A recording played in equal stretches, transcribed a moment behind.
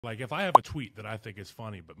Like if I have a tweet that I think is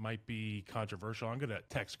funny but might be controversial, I'm gonna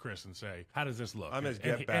text Chris and say, "How does this look?" I'm his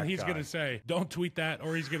and he's gonna say, "Don't tweet that,"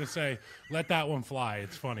 or he's gonna say, "Let that one fly.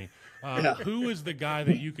 It's funny." Who is the guy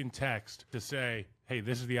that you can text to say, "Hey,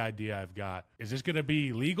 this is the idea I've got. Is this going to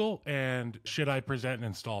be legal? And should I present and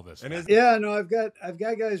install this?" Yeah, no, I've got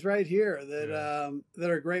guys right here that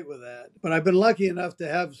are great with that. But I've been lucky enough to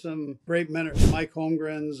have some great mentors, Mike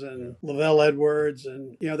Holmgrens and Lavelle Edwards,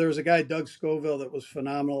 and there was a guy, Doug Scoville, that was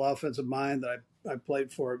phenomenal offensive mind that I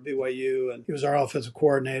played for at BYU, and he was our offensive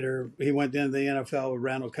coordinator. He went into the NFL with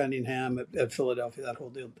Randall Cunningham at Philadelphia, that whole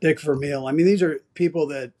deal. Dick Vermeil. I mean, these are people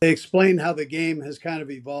that they explain how the game has kind of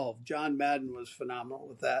evolved. John Madden was phenomenal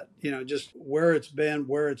with that, just where it's been,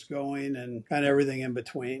 where it's going, and kind of everything in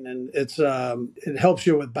between. And it helps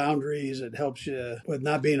you with boundaries. It helps you with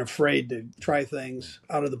not being afraid to try things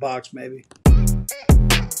out of the box, maybe.